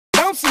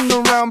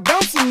bouncing around,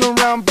 bouncing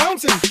around,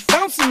 bouncing,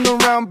 bouncing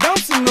around,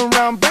 bouncing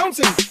around,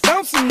 bouncing,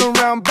 bouncing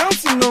around,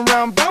 bouncing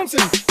around, bouncing,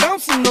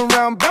 bouncing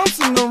around,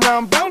 bouncing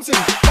around, bouncing,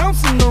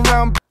 bouncing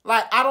around.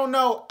 Like, I don't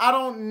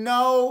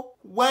know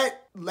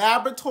what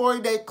laboratory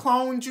they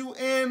cloned you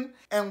in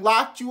and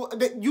locked you.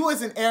 You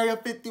is in Area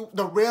 50.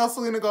 The real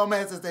Selena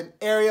Gomez is in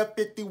Area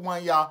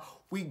 51, y'all.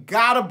 We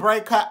gotta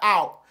break her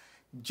out.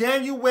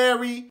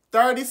 January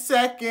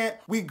 32nd,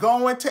 we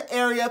going to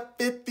Area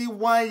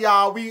 51,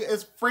 y'all. We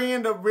is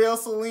freeing the real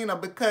Selena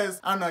because,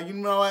 I don't know, you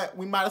know what?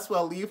 We might as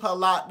well leave her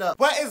locked up.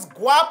 What is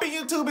guappin'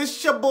 YouTube?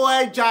 It's your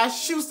boy,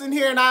 Josh Houston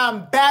here, and I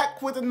am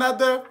back with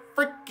another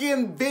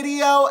freaking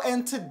video.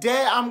 And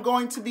today, I'm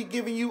going to be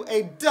giving you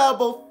a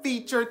double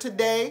feature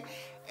today.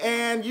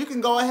 And you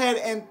can go ahead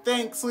and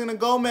thank Selena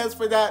Gomez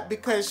for that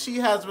because she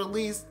has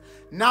released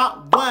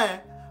not one,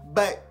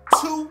 but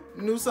 2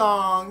 new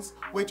songs,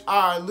 which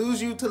are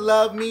Lose You to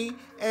Love Me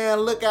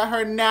and Look at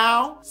Her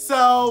Now.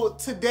 So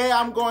today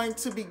I'm going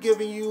to be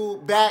giving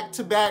you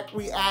back-to-back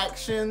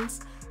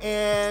reactions,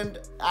 and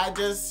I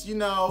just, you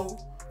know,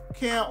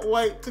 can't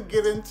wait to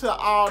get into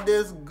all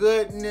this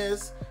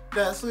goodness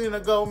that Selena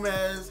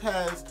Gomez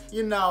has,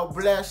 you know,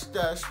 blessed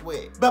us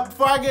with. But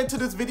before I get into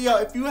this video,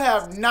 if you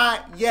have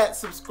not yet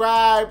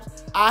subscribed,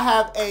 I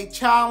have a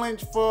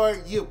challenge for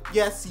you.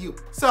 Yes, you.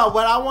 So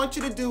what I want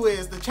you to do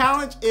is, the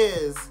challenge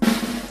is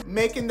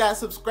making that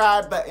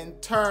subscribe button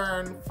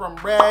turn from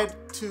red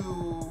to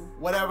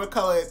whatever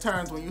color it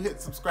turns when you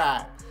hit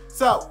subscribe.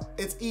 So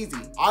it's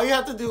easy. All you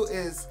have to do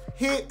is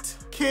hit,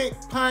 kick,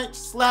 punch,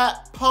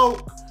 slap,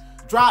 poke,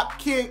 drop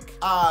kick,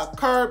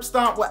 curb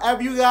stomp,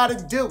 whatever you gotta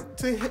do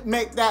to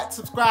make that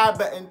subscribe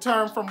button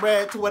turn from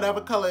red to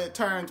whatever color it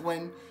turns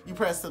when you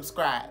press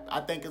subscribe.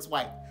 I think it's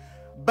white.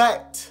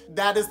 But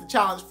that is the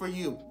challenge for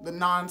you, the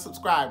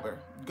non-subscriber.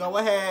 Go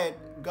ahead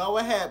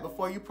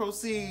before you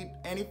proceed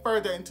any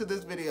further into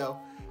this video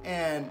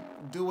and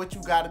do what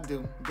you gotta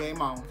do.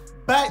 Game on.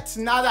 But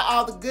now that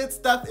all the good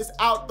stuff is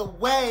out the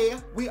way,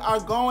 we are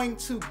going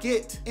to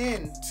get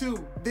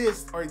into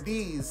this or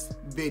these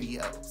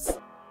videos.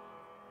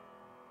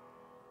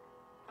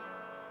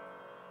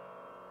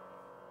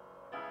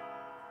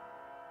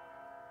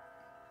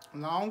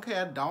 Long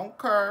hair, don't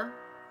curl.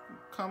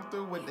 Come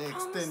through with the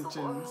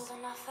extensions.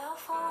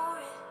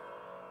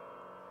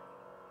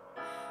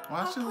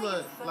 Why she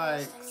look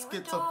like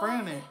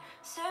schizophrenic?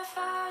 Set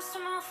fires to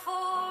my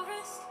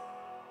forest,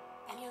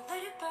 and you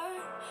let it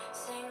burn.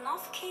 Sing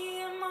off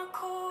key in my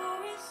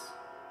chorus,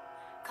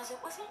 'cause it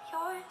wasn't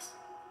yours.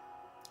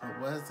 It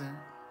wasn't.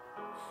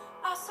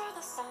 I saw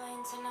the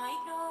signs and I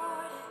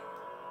ignored it.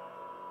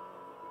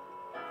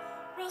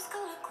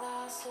 Rose-colored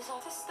glasses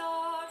are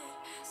distorted.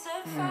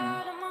 Set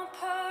fire to my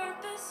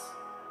purpose,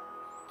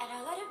 and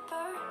I let it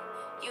burn.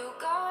 You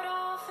got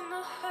off in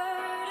the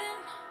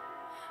hurting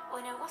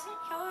when it wasn't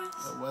yours.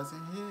 It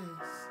wasn't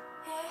his.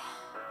 Yeah.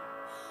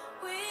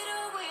 We'd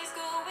always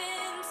go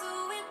into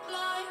it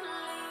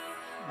blindly.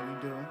 We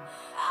do.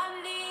 I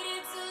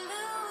needed to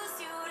lose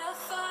you to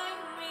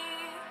find me.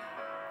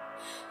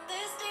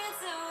 This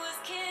dancer was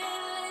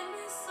killing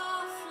me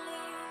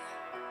softly.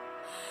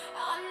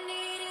 I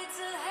needed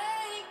to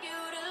hate you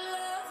to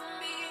love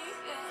me.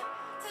 Yeah.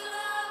 To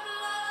love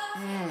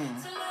you.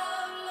 To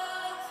love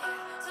you.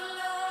 To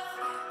love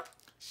you.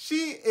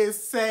 She is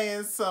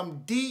saying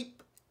some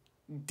deep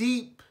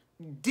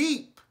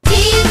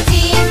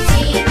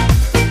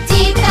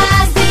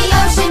as the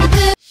ocean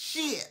blue.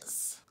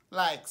 Shits.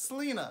 Like,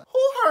 Selena,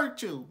 who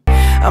hurt you?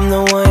 I'm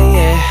the one,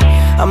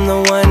 yeah, I'm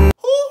the one.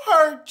 Who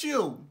hurt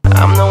you?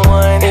 I'm the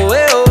one, I'm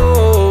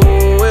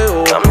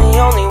the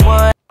only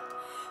one.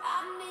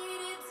 I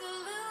needed to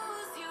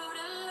lose you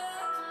to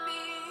love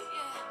me.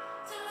 Yeah.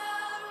 To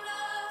love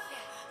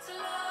you. To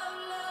love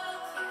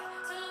you.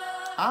 To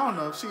love. I don't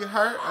know if she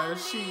hurt or if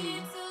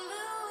she,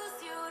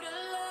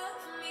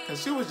 cause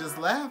she was just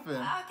laughing.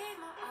 I gave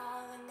my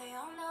all and they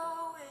all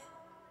know it.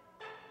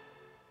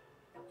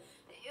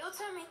 You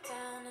turned me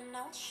down and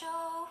now it's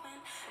showing.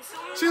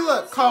 She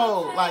looked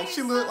cold, like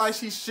she looked like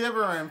she's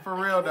shivering for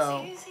real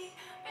though. Made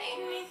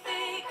me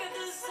think I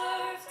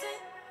deserved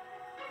it.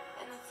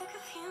 In the thick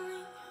of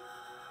healing.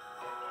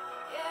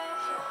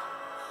 Yeah.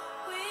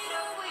 We'd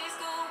always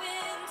go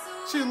into.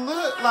 She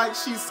looked like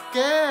she's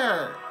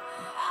scared.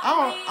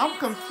 I'm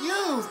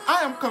confused.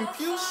 I am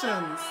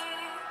Confucians.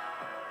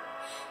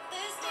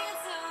 This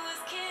dancer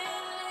was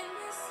killing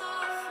me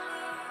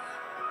softly.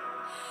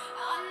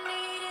 I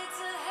needed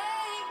to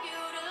hate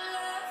you to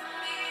love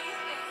me.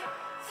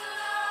 To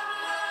love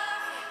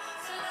you.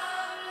 To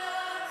love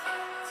you.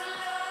 To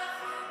love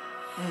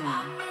you.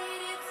 I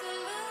needed to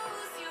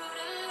lose you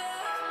to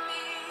love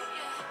me.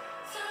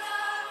 To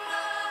love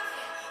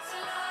you. To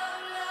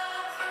love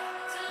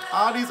you.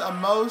 All these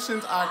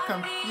emotions are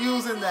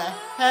confusing the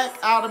heck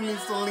out of me,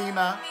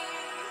 Selena.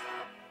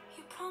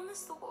 You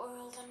promised the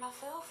world and I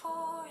fell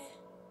for it.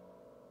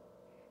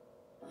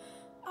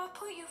 I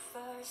put you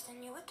first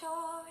and you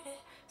adored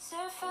it.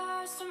 Set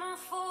fires to my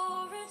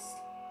forest,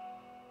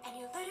 and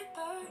you let it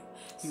burn.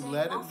 You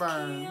let it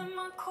burn. In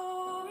my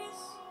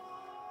chorus.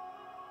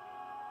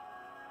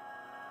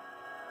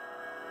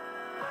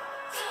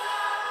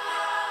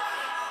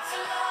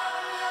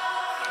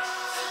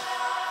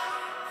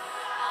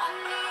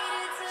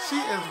 She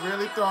is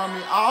really throwing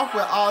me off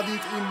with all these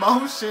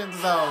emotions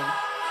though.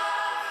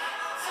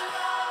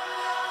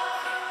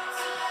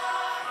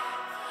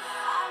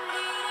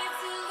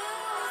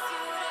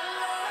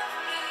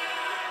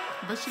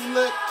 But she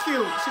look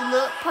cute. She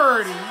look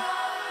pretty.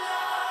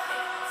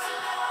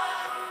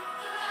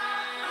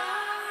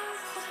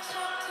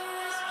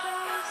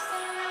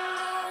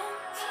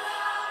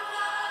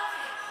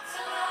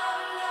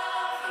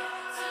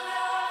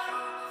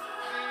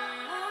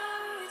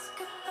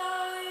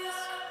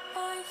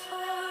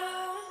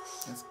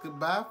 It's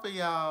goodbye for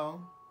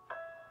y'all.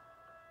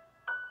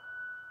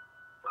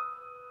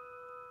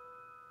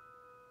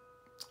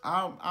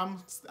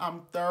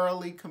 I'm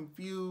thoroughly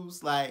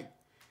confused. Like,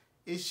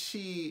 is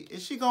she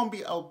gonna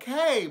be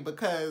okay?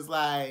 Because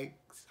like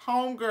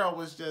homegirl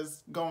was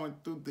just going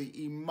through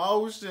the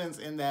emotions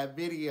in that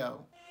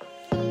video.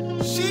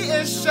 She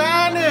is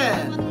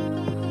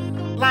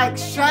shining. Like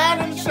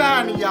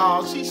shining,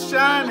 y'all. She's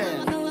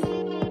shining.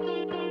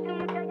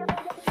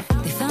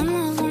 They found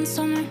love one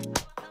summer,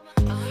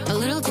 a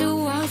little too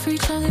wild for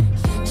each other.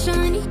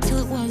 Shiny till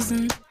it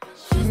wasn't.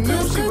 She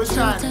knew she was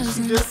shining.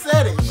 She just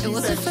said it. She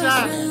said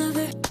shining.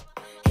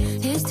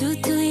 Here's two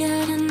till you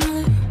had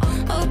another.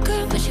 Oh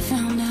girl, but she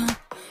found out.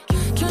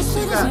 Trust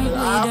She got the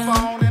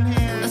iPhone in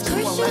here. She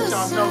wanna let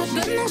y'all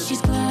know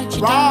she's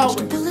raw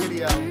with this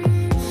video.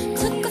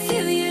 Took a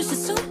few years to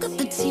soak up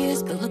the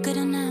tears, but look at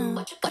her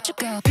now. Watch your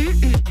girl. Look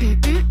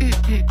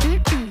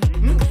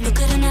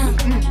at her now.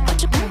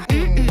 Watch your girl.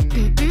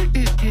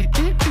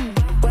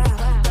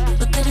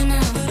 Look at her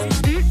now.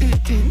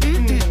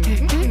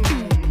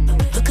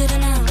 Look at her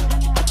now.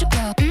 Watch your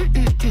girl.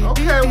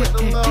 Okay, with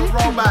the little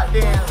robot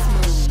dance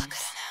moves.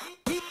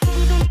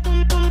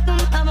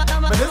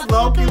 But this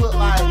low-key look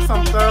like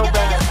some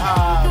throwback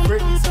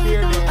Britney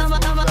Spears dance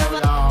moves though,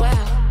 y'all.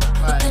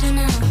 Like,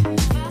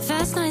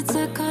 Fast nights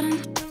I caught him.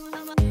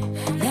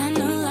 Yeah, I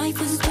know life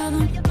was a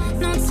problem.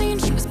 Not saying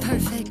she was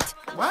perfect.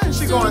 why is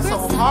she going so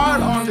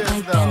hard on this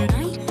though?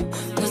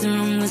 Was it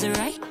wrong, was it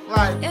right?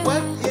 Like,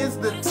 what is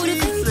the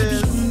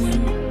thesis?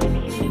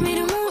 Made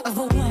her more of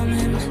a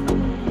woman.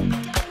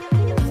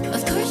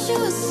 Of course she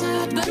was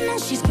sad, but now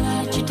she's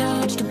glad she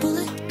dodged a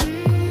bullet.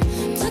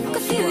 Took a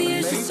few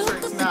years to soak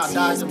up the Now tears,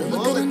 dodging but look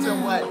at her bullets and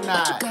now.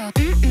 whatnot.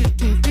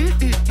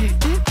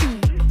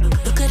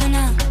 Look at her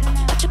now.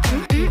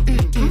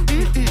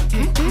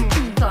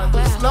 Trying to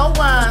do slow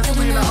wine,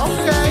 Selena.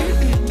 Okay.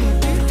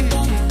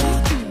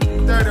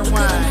 Dirty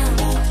wine.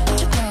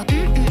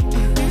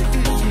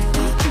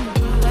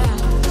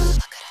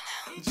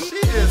 She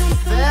is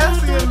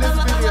sassy in this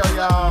video,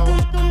 y'all.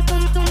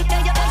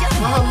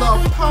 With her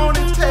little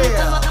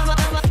ponytail.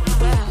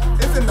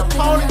 It's in the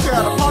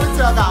ponytail. The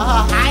ponytail got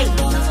her height.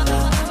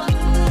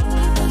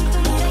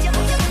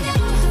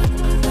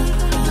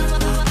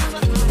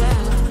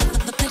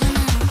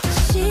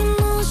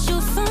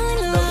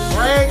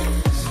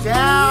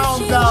 Breakdown,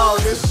 though.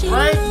 This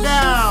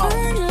breakdown.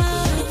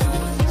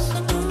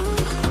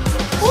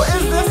 Who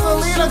is this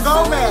Selena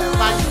Gomez?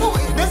 Like, who?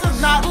 This is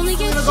not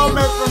Selena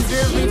Gomez from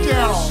Disney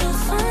Channel.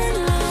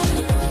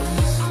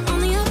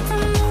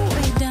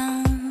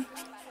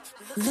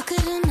 Look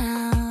at her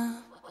now.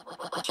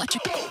 Watch her.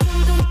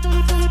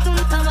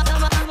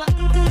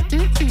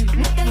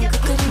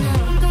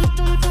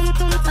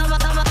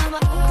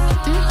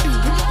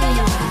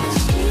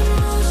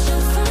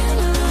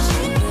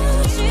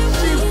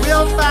 She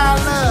will find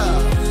love.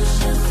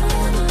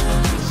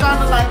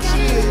 Shining like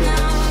she is.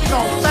 She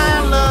gonna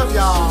find love,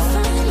 y'all.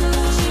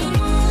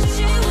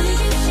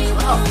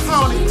 With her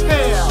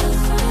ponytail.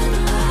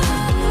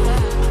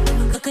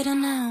 Look at her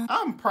now.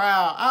 I'm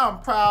proud. I'm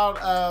proud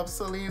of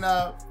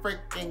Selena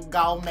freaking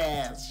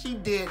Gomez. She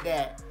did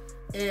that.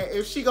 And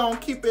if she gonna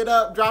keep it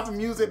up, dropping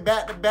music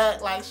back to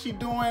back like she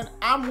doing,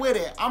 I'm with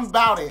it. I'm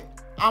about it.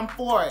 I'm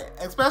for it.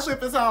 Especially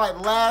if it sounds like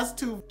the last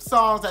two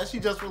songs that she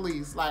just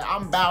released. Like,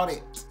 I'm about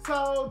it.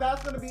 So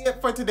that's gonna be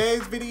it for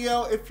today's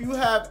video. If you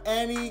have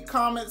any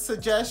comments,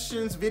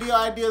 suggestions, video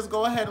ideas,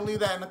 go ahead and leave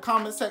that in the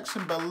comment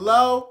section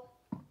below.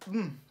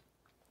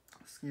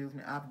 Excuse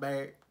me, I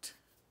burped.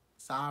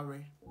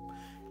 Sorry.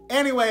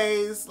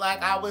 Anyways,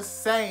 like I was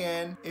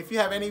saying, if you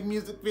have any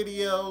music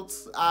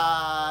videos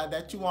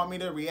that you want me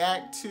to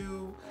react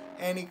to,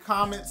 any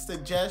comments,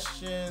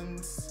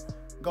 suggestions,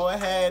 go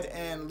ahead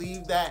and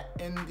leave that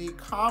in the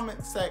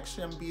comment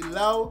section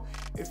below.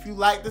 If you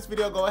like this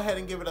video, go ahead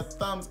and give it a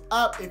thumbs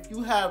up. If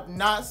you have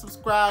not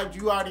subscribed,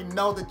 you already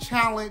know the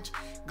challenge.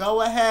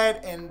 Go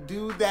ahead and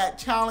do that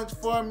challenge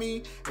for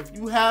me. If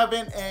you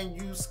haven't and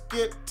you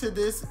skipped to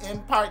this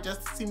end part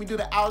just to see me do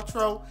the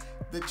outro,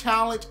 the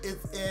challenge is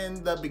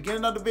in the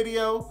beginning of the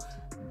video,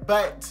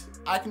 but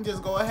I can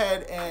just go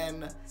ahead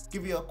and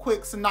give you a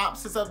quick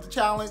synopsis of the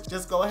challenge.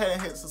 Just go ahead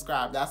and hit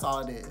subscribe. That's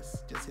all it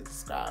is. Just hit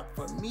subscribe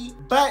for me.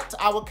 But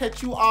I will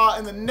catch you all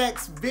in the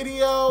next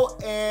video,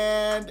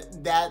 and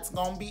that's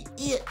gonna be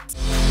it.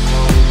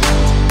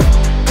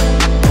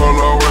 Hold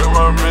on, wait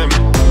 1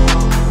 minute.